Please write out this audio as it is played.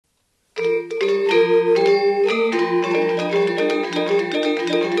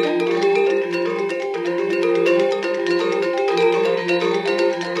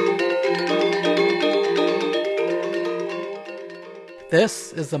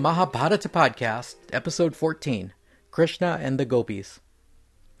This is the Mahabharata Podcast, Episode 14, Krishna and the Gopis.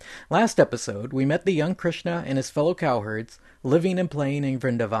 Last episode, we met the young Krishna and his fellow cowherds living and playing in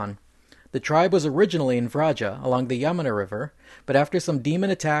Vrindavan. The tribe was originally in Vraja, along the Yamuna River, but after some demon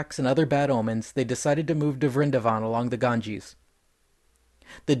attacks and other bad omens, they decided to move to Vrindavan along the Ganges.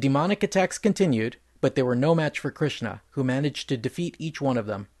 The demonic attacks continued, but they were no match for Krishna, who managed to defeat each one of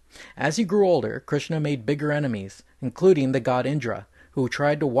them. As he grew older, Krishna made bigger enemies, including the god Indra, who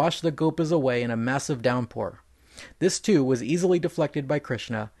tried to wash the Gopas away in a massive downpour. This too was easily deflected by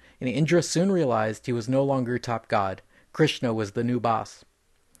Krishna, and Indra soon realized he was no longer top god. Krishna was the new boss.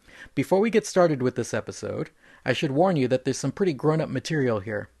 Before we get started with this episode, I should warn you that there's some pretty grown-up material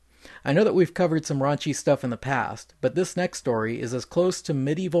here. I know that we've covered some raunchy stuff in the past, but this next story is as close to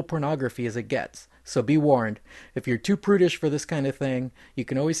medieval pornography as it gets, so be warned. If you're too prudish for this kind of thing, you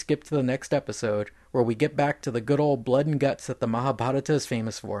can always skip to the next episode, where we get back to the good old blood and guts that the Mahabharata is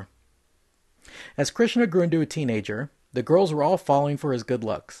famous for. As Krishna grew into a teenager, the girls were all falling for his good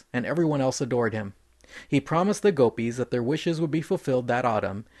looks, and everyone else adored him. He promised the gopis that their wishes would be fulfilled that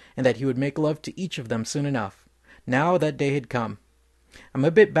autumn, and that he would make love to each of them soon enough. Now that day had come. I'm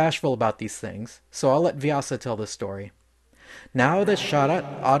a bit bashful about these things, so I'll let Vyasa tell the story. Now that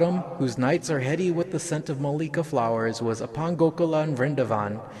Sharat, autumn, whose nights are heady with the scent of Malika flowers, was upon Gokula and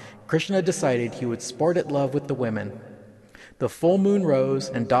Vrindavan, Krishna decided he would sport at love with the women. The full moon rose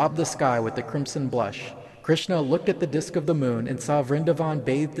and daubed the sky with a crimson blush. Krishna looked at the disk of the moon and saw Vrindavan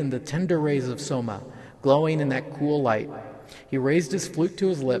bathed in the tender rays of Soma, glowing in that cool light. He raised his flute to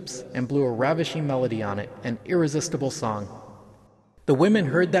his lips and blew a ravishing melody on it, an irresistible song. The women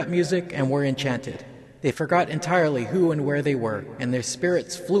heard that music and were enchanted. They forgot entirely who and where they were, and their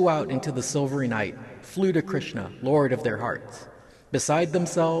spirits flew out into the silvery night, flew to Krishna, lord of their hearts. Beside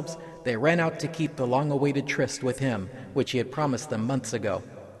themselves, they ran out to keep the long-awaited tryst with him, which he had promised them months ago.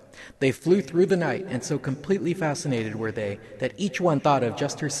 They flew through the night, and so completely fascinated were they that each one thought of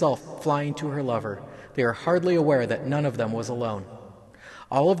just herself flying to her lover. They were hardly aware that none of them was alone.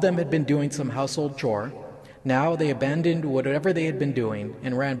 All of them had been doing some household chore. Now they abandoned whatever they had been doing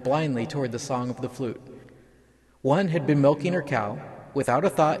and ran blindly toward the song of the flute. One had been milking her cow. Without a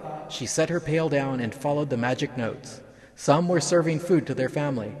thought, she set her pail down and followed the magic notes. Some were serving food to their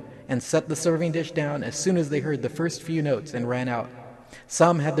family, and set the serving dish down as soon as they heard the first few notes and ran out.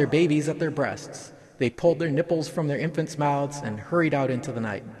 Some had their babies at their breasts. They pulled their nipples from their infants' mouths and hurried out into the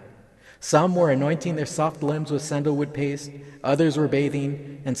night. Some were anointing their soft limbs with sandalwood paste, others were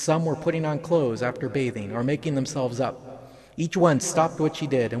bathing, and some were putting on clothes after bathing or making themselves up. Each one stopped what she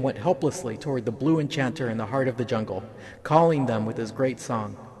did and went helplessly toward the blue enchanter in the heart of the jungle, calling them with his great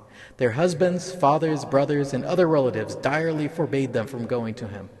song. Their husbands, fathers, brothers, and other relatives direly forbade them from going to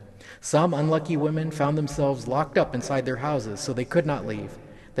him. Some unlucky women found themselves locked up inside their houses so they could not leave.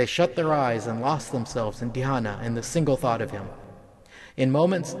 They shut their eyes and lost themselves in dhyana and the single thought of him. In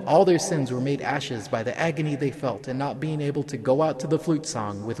moments, all their sins were made ashes by the agony they felt in not being able to go out to the flute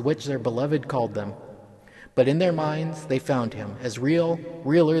song with which their beloved called them. But in their minds, they found him, as real,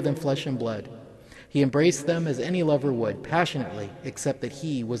 realer than flesh and blood. He embraced them as any lover would, passionately, except that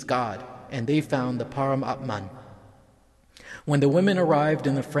he was God, and they found the Param Atman. When the women arrived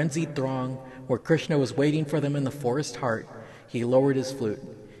in the frenzied throng, where Krishna was waiting for them in the forest heart, he lowered his flute.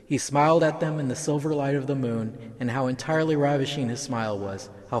 He smiled at them in the silver light of the moon, and how entirely ravishing his smile was,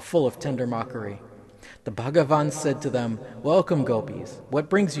 how full of tender mockery. The Bhagavan said to them, "Welcome, gopis. What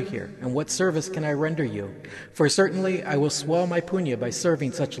brings you here, and what service can I render you? For certainly I will swell my punya by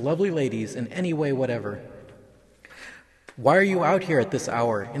serving such lovely ladies in any way whatever. Why are you out here at this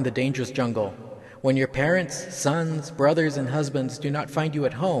hour in the dangerous jungle? When your parents, sons, brothers, and husbands do not find you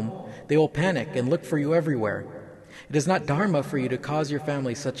at home, they will panic and look for you everywhere. It is not dharma for you to cause your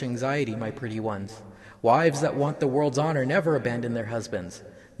family such anxiety, my pretty ones. Wives that want the world's honor never abandon their husbands,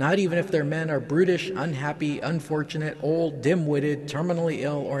 not even if their men are brutish, unhappy, unfortunate, old, dim-witted, terminally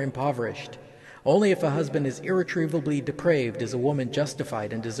ill, or impoverished. Only if a husband is irretrievably depraved is a woman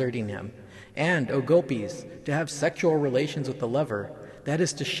justified in deserting him. And, O gopis, to have sexual relations with a lover, that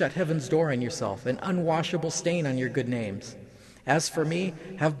is to shut heaven's door on yourself, an unwashable stain on your good names. As for me,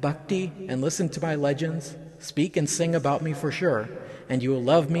 have bhakti and listen to my legends, speak and sing about me for sure, and you will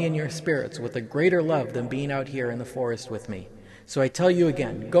love me and your spirits with a greater love than being out here in the forest with me. So I tell you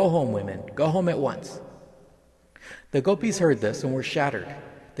again, go home, women, go home at once." The gopis heard this and were shattered.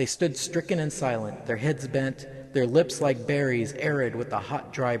 They stood stricken and silent, their heads bent, their lips like berries arid with the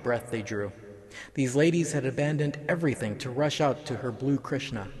hot, dry breath they drew. These ladies had abandoned everything to rush out to her blue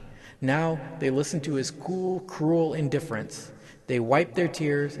Krishna. Now they listened to his cool, cruel indifference. They wiped their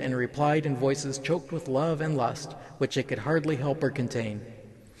tears and replied in voices choked with love and lust, which they could hardly help or contain.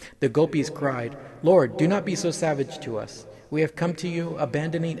 The gopis cried, "Lord, do not be so savage to us. We have come to you,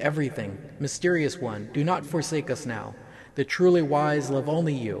 abandoning everything. Mysterious One, do not forsake us now. The truly wise love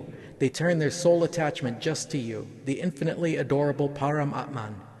only you. They turn their sole attachment just to you, the infinitely adorable Param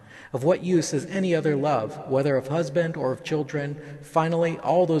Atman. Of what use is any other love, whether of husband or of children? Finally,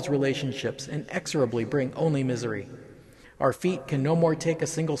 all those relationships inexorably bring only misery. Our feet can no more take a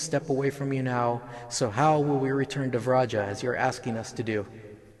single step away from you now, so how will we return to Vraja as you're asking us to do?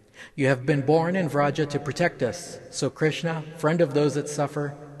 You have been born in Vraja to protect us, so Krishna, friend of those that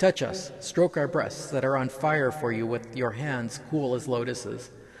suffer, touch us, stroke our breasts that are on fire for you with your hands cool as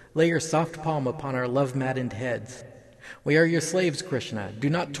lotuses. Lay your soft palm upon our love-maddened heads. We are your slaves, Krishna. Do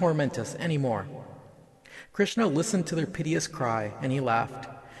not torment us any more." Krishna listened to their piteous cry, and he laughed.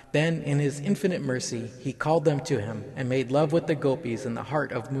 Then, in his infinite mercy, he called them to him and made love with the gopis in the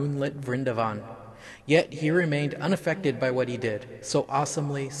heart of moonlit Vrindavan. Yet he remained unaffected by what he did, so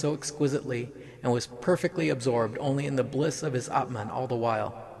awesomely, so exquisitely, and was perfectly absorbed only in the bliss of his Atman all the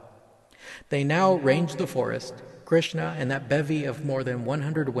while. They now ranged the forest, Krishna and that bevy of more than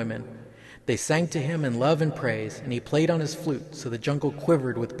 100 women. They sang to him in love and praise, and he played on his flute so the jungle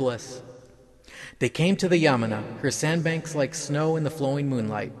quivered with bliss. They came to the Yamuna, her sandbanks like snow in the flowing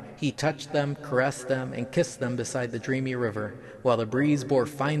moonlight. He touched them, caressed them, and kissed them beside the dreamy river, while the breeze bore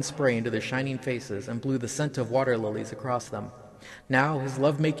fine spray into their shining faces and blew the scent of water lilies across them. Now his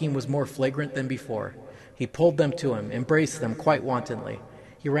love-making was more flagrant than before. He pulled them to him, embraced them quite wantonly.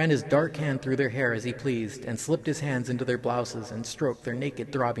 He ran his dark hand through their hair as he pleased, and slipped his hands into their blouses and stroked their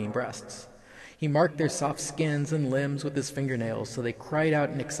naked throbbing breasts. He marked their soft skins and limbs with his fingernails so they cried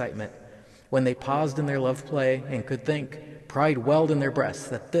out in excitement. When they paused in their love play and could think, pride welled in their breasts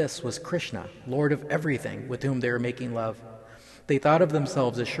that this was Krishna, Lord of everything, with whom they were making love. They thought of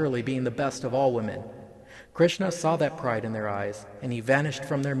themselves as surely being the best of all women. Krishna saw that pride in their eyes, and he vanished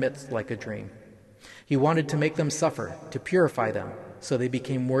from their midst like a dream. He wanted to make them suffer, to purify them, so they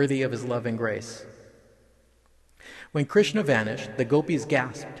became worthy of his love and grace. When Krishna vanished, the gopis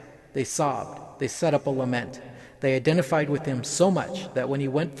gasped. They sobbed. They set up a lament. They identified with him so much that when he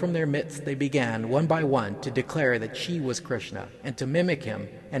went from their midst, they began, one by one, to declare that she was Krishna, and to mimic him,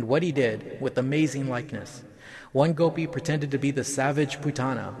 and what he did, with amazing likeness. One gopi pretended to be the savage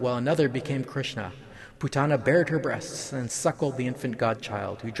Putana, while another became Krishna. Putana bared her breasts and suckled the infant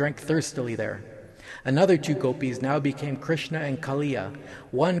godchild, who drank thirstily there. Another 2 gopis now became Krishna and Kaliya.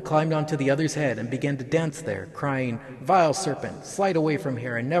 One climbed onto the other's head and began to dance there, crying, "Vile serpent, slide away from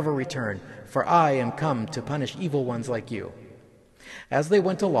here and never return, for I am come to punish evil ones like you." As they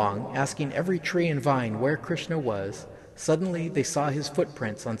went along, asking every tree and vine where Krishna was, suddenly they saw his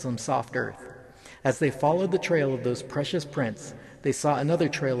footprints on some soft earth. As they followed the trail of those precious prints, they saw another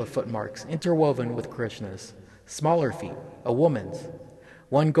trail of footmarks interwoven with Krishna's. Smaller feet, a woman's.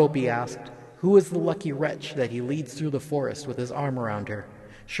 One gopi asked, "Who is the lucky wretch that he leads through the forest with his arm around her?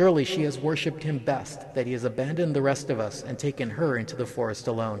 Surely she has worshipped him best, that he has abandoned the rest of us and taken her into the forest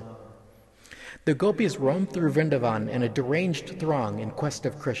alone." The gopis roamed through Vrindavan in a deranged throng in quest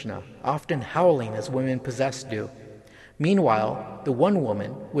of Krishna, often howling as women possessed do. Meanwhile, the one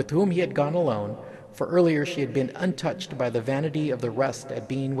woman, with whom he had gone alone, for earlier she had been untouched by the vanity of the rest at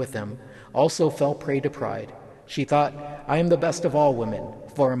being with him, also fell prey to pride. She thought, "I am the best of all women,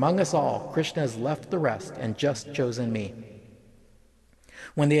 for among us all Krishna has left the rest and just chosen me."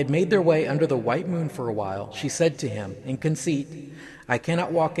 When they had made their way under the white moon for a while, she said to him, in conceit, "I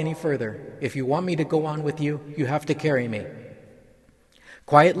cannot walk any further. If you want me to go on with you, you have to carry me."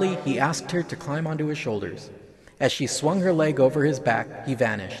 Quietly, he asked her to climb onto his shoulders. As she swung her leg over his back, he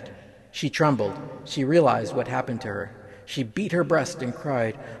vanished. She trembled. She realized what happened to her. She beat her breast and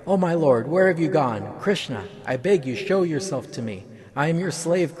cried, "Oh, my lord, where have you gone? Krishna, I beg you, show yourself to me. I am your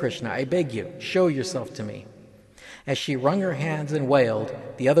slave, Krishna. I beg you, show yourself to me." As she wrung her hands and wailed,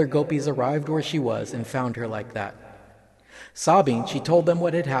 the other gopis arrived where she was and found her like that. Sobbing, she told them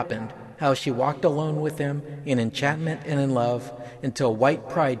what had happened, how she walked alone with him, in enchantment and in love, until white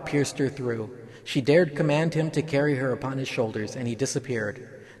pride pierced her through. She dared command him to carry her upon his shoulders, and he disappeared.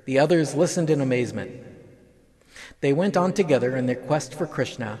 The others listened in amazement. They went on together in their quest for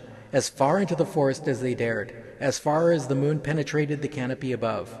Krishna, as far into the forest as they dared, as far as the moon penetrated the canopy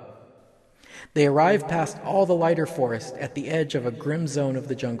above. They arrived past all the lighter forest at the edge of a grim zone of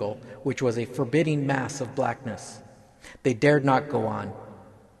the jungle, which was a forbidding mass of blackness. They dared not go on.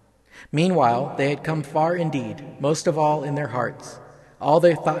 Meanwhile, they had come far indeed, most of all in their hearts. All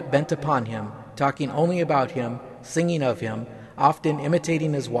their thought bent upon him, talking only about him, singing of him, often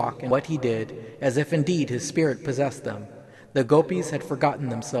imitating his walk and what he did, as if indeed his spirit possessed them. The gopis had forgotten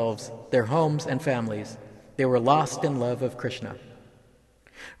themselves, their homes and families. They were lost in love of Krishna.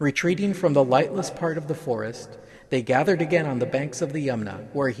 Retreating from the lightless part of the forest, they gathered again on the banks of the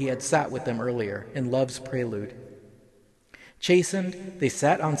Yamuna, where he had sat with them earlier in love's prelude. Chastened, they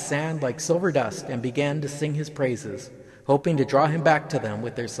sat on sand like silver dust and began to sing his praises, hoping to draw him back to them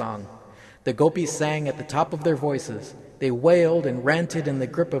with their song. The gopis sang at the top of their voices. They wailed and ranted in the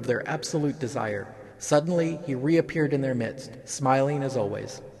grip of their absolute desire. Suddenly, he reappeared in their midst, smiling as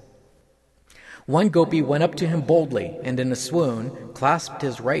always. One gopi went up to him boldly and in a swoon clasped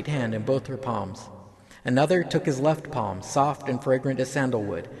his right hand in both her palms. Another took his left palm, soft and fragrant as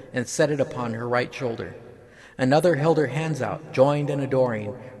sandalwood, and set it upon her right shoulder. Another held her hands out, joined and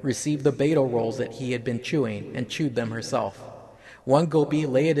adoring, received the betel rolls that he had been chewing, and chewed them herself. One gopi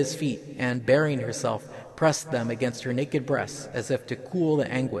lay at his feet, and, baring herself, pressed them against her naked breasts, as if to cool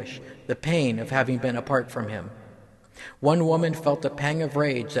the anguish, the pain of having been apart from him. One woman felt a pang of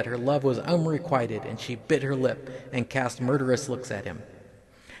rage that her love was unrequited, and she bit her lip and cast murderous looks at him.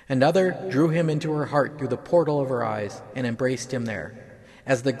 Another drew him into her heart through the portal of her eyes and embraced him there.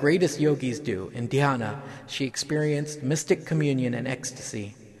 As the greatest yogis do, in dhyana, she experienced mystic communion and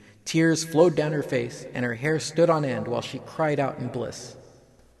ecstasy. Tears flowed down her face, and her hair stood on end while she cried out in bliss.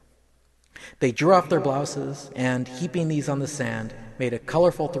 They drew off their blouses, and, heaping these on the sand, made a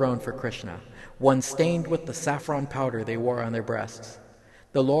colorful throne for Krishna, one stained with the saffron powder they wore on their breasts.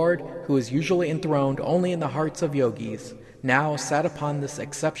 The Lord, who is usually enthroned only in the hearts of yogis, now sat upon this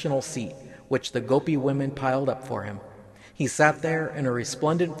exceptional seat, which the gopi women piled up for him. He sat there in a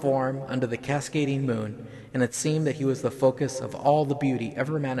resplendent form under the cascading moon, and it seemed that he was the focus of all the beauty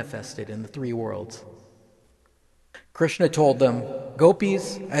ever manifested in the three worlds. Krishna told them,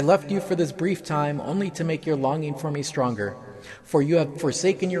 "Gopis, I left you for this brief time only to make your longing for me stronger, for you have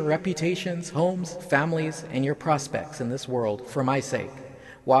forsaken your reputations, homes, families, and your prospects in this world for my sake.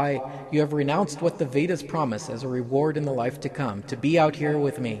 Why, you have renounced what the Vedas promise as a reward in the life to come, to be out here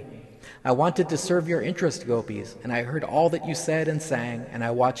with me. I wanted to serve your interest, gopis, and I heard all that you said and sang, and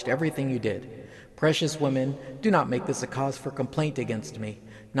I watched everything you did. Precious women, do not make this a cause for complaint against me.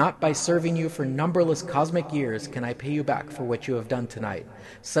 Not by serving you for numberless cosmic years can I pay you back for what you have done tonight.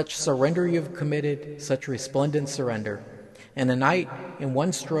 Such surrender you have committed, such resplendent surrender. In a night, in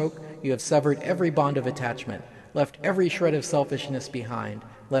one stroke, you have severed every bond of attachment, left every shred of selfishness behind,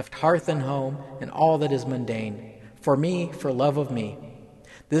 left hearth and home and all that is mundane. For me, for love of me.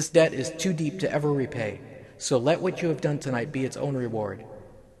 This debt is too deep to ever repay, so let what you have done tonight be its own reward."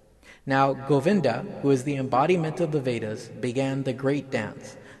 Now Govinda, who is the embodiment of the Vedas, began the great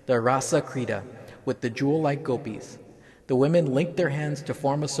dance, the Rasa Krida, with the jewel-like gopis. The women linked their hands to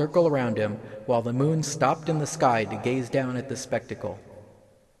form a circle around him, while the moon stopped in the sky to gaze down at the spectacle.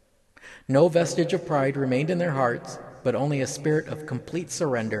 No vestige of pride remained in their hearts, but only a spirit of complete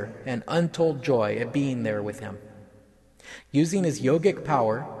surrender and untold joy at being there with him. Using his yogic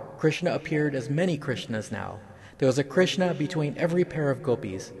power, Krishna appeared as many Krishnas now. There was a Krishna between every pair of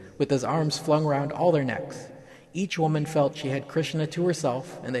gopis, with his arms flung round all their necks. Each woman felt she had Krishna to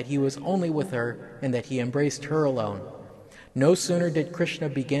herself, and that he was only with her, and that he embraced her alone. No sooner did Krishna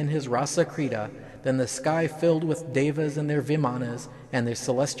begin his Rasa Krida than the sky filled with devas and their vimanas, and their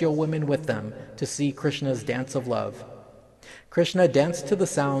celestial women with them, to see Krishna's dance of love. Krishna danced to the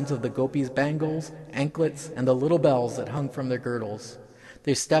sounds of the gopis' bangles, anklets, and the little bells that hung from their girdles.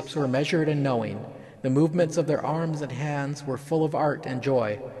 Their steps were measured and knowing. The movements of their arms and hands were full of art and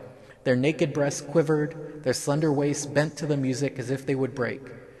joy. Their naked breasts quivered, their slender waists bent to the music as if they would break.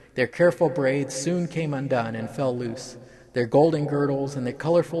 Their careful braids soon came undone and fell loose. Their golden girdles and their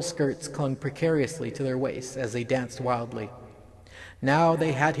colorful skirts clung precariously to their waists as they danced wildly. Now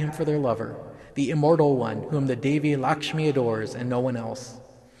they had him for their lover, the immortal one whom the Devi Lakshmi adores and no one else.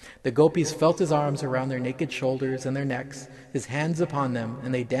 The gopis felt his arms around their naked shoulders and their necks, his hands upon them,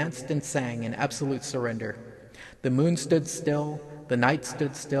 and they danced and sang in absolute surrender. The moon stood still, the night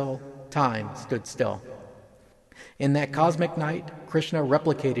stood still, time stood still. In that cosmic night, Krishna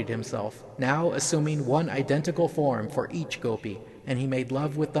replicated himself, now assuming one identical form for each gopi, and he made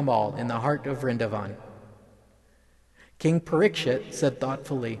love with them all in the heart of Vrindavan. King Parikshit said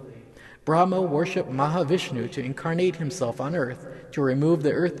thoughtfully, "Brahma worshipped Mahavishnu to incarnate himself on earth, to remove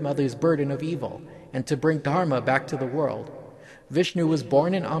the earth mother's burden of evil, and to bring Dharma back to the world. Vishnu was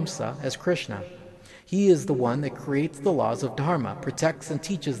born in Amsa as Krishna. He is the one that creates the laws of Dharma, protects and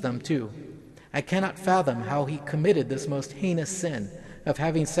teaches them too. I cannot fathom how he committed this most heinous sin of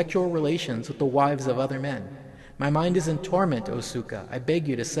having sexual relations with the wives of other men. My mind is in torment, O Sukha. I beg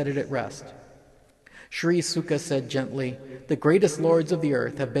you to set it at rest." Sri Sukha said gently, "The greatest lords of the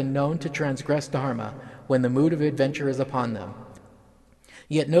earth have been known to transgress Dharma when the mood of adventure is upon them.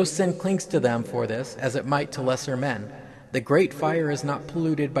 Yet no sin clings to them for this, as it might to lesser men. The great fire is not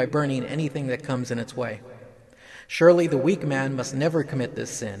polluted by burning anything that comes in its way. Surely the weak man must never commit this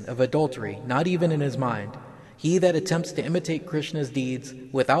sin of adultery, not even in his mind. He that attempts to imitate Krishna's deeds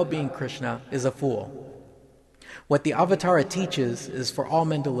without being Krishna is a fool. What the Avatara teaches is for all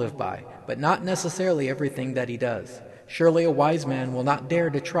men to live by, but not necessarily everything that he does. Surely a wise man will not dare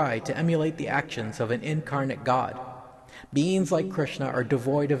to try to emulate the actions of an incarnate God. Beings like Krishna are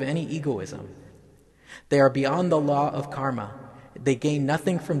devoid of any egoism. They are beyond the law of karma. They gain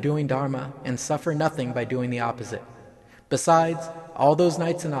nothing from doing dharma and suffer nothing by doing the opposite. Besides, all those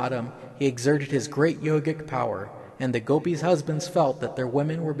nights in autumn, he exerted his great yogic power, and the gopis' husbands felt that their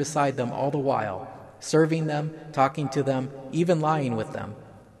women were beside them all the while, serving them, talking to them, even lying with them.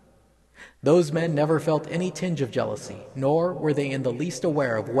 Those men never felt any tinge of jealousy, nor were they in the least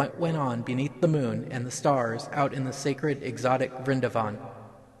aware of what went on beneath the moon and the stars out in the sacred exotic Vrindavan.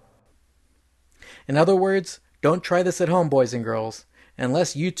 In other words, don't try this at home, boys and girls.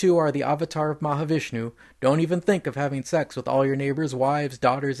 Unless you too are the avatar of Mahavishnu, don't even think of having sex with all your neighbors' wives,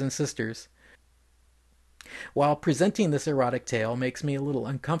 daughters, and sisters. While presenting this erotic tale makes me a little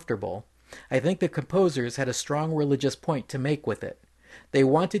uncomfortable, I think the composers had a strong religious point to make with it. They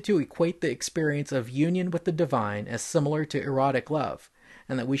wanted to equate the experience of union with the divine as similar to erotic love,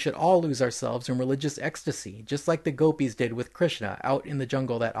 and that we should all lose ourselves in religious ecstasy, just like the gopis did with Krishna out in the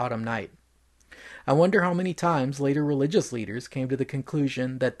jungle that autumn night. I wonder how many times later religious leaders came to the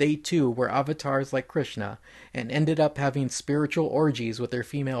conclusion that they too were avatars like Krishna and ended up having spiritual orgies with their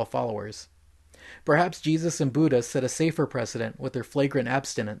female followers. Perhaps Jesus and Buddha set a safer precedent with their flagrant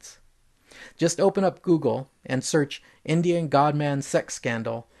abstinence. Just open up Google and search Indian Godman sex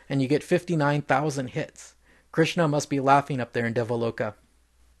scandal and you get 59,000 hits. Krishna must be laughing up there in Devaloka.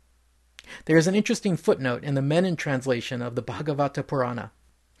 There is an interesting footnote in the Menon translation of the Bhagavata Purana.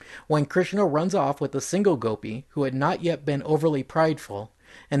 When Krishna runs off with a single gopi who had not yet been overly prideful,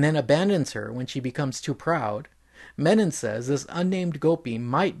 and then abandons her when she becomes too proud, Menon says this unnamed gopi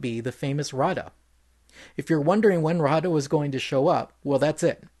might be the famous Radha. If you're wondering when Radha was going to show up, well, that's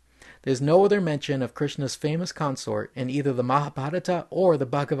it. There's no other mention of Krishna's famous consort in either the Mahabharata or the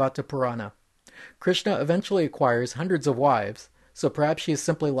Bhagavata Purana. Krishna eventually acquires hundreds of wives, so perhaps she is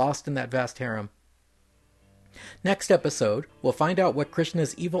simply lost in that vast harem. Next episode, we'll find out what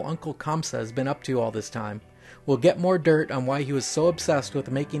Krishna's evil uncle Kamsa has been up to all this time. We'll get more dirt on why he was so obsessed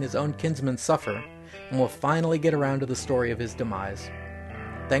with making his own kinsmen suffer, and we'll finally get around to the story of his demise.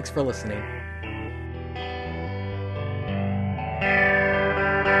 Thanks for listening.